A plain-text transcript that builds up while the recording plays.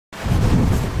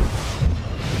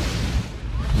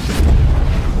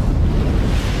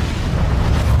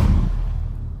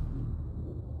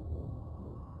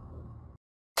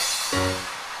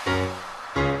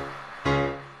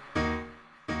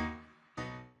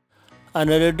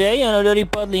Another day, another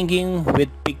report linking with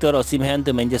Victor Osimhen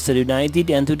to Manchester United,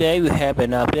 and today we have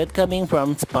an update coming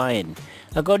from Spain.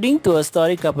 According to a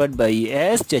story covered by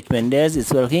US, Judge Mendes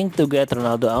is working to get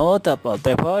Ronaldo out of Old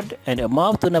Trafford, and a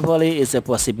move to Napoli is a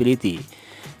possibility.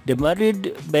 The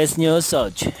Madrid-based news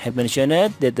source have mentioned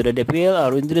that the Red Devils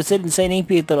are interested in signing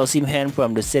Victor Osimhen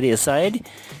from the Serie A side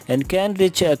and can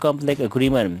reach a complex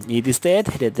agreement. It is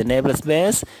stated that the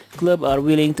Naples-based club are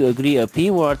willing to agree a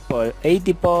fee worth for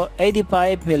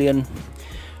 85 million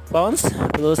pounds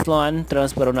plus loan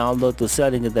transfer Ronaldo to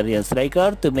sell the Italian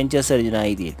striker to Manchester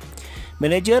United.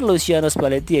 Manager Luciano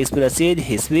Spalletti expressed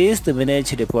his wish to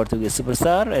manage the Portuguese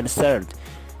superstar and said,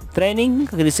 "Training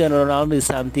Cristiano Ronaldo is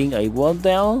something I won't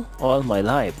tell all my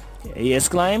life." He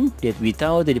exclaimed that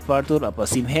without the departure of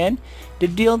Osimhen, the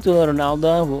deal to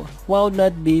Ronaldo would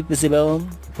not be feasible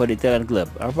for the Italian club.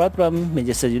 Apart from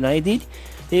Manchester United,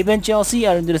 even Chelsea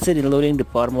are interested in luring the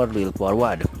former Lille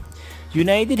forward.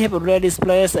 United have already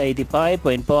splashed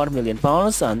 £85.4 million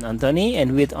on Antony,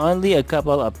 and with only a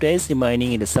couple of days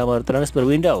remaining in the summer transfer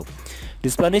window, the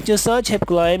Spanish news source have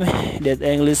claimed that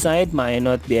English side might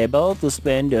not be able to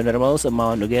spend the enormous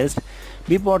amount against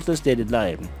before Tuesday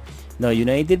deadline. Now,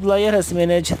 United player has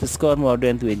managed to score more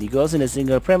than 20 goals in a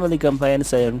single Premier League campaign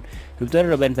since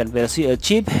Ruben van Persie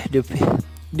achieved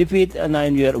defeat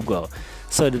 9 years ago.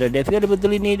 So the Red Devils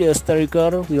really need a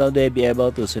striker. Will they be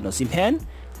able to sign Osimhen?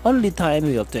 Only time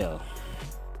will tell.